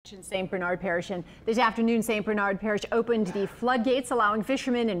In St. Bernard Parish, and this afternoon St. Bernard Parish opened the floodgates, allowing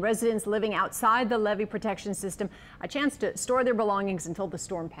fishermen and residents living outside the levee protection system a chance to store their belongings until the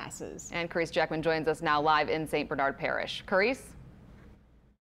storm passes. And Parish Jackman joins us now live in St. Bernard Parish. Parish?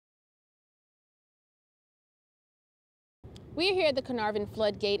 We're here at the Carnarvon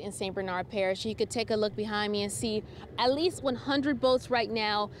Floodgate in St. Bernard Parish. You could take a look behind me and see at least 100 boats right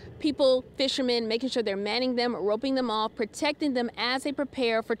now. People, fishermen, making sure they're manning them, roping them off, protecting them as they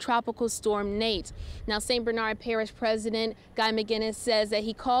prepare for Tropical Storm Nate. Now, St. Bernard Parish President Guy McGinnis says that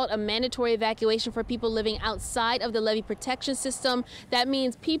he called a mandatory evacuation for people living outside of the levee protection system. That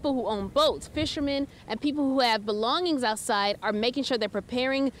means people who own boats, fishermen, and people who have belongings outside are making sure they're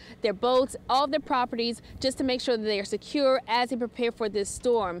preparing their boats, all of their properties, just to make sure that they are secure as they prepare for this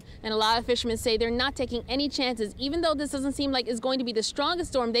storm. And a lot of fishermen say they're not taking any chances, even though this doesn't seem like it's going to be the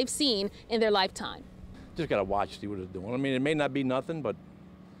strongest storm they've seen in their lifetime. Just got to watch, see what it's doing. I mean, it may not be nothing, but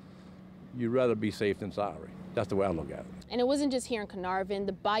you'd rather be safe than sorry. That's the way I look at it. And it wasn't just here in Carnarvon.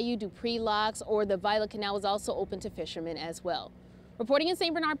 The Bayou Dupree locks or the Violet Canal was also open to fishermen as well. Reporting in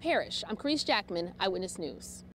St. Bernard Parish, I'm Parish Jackman, Eyewitness News.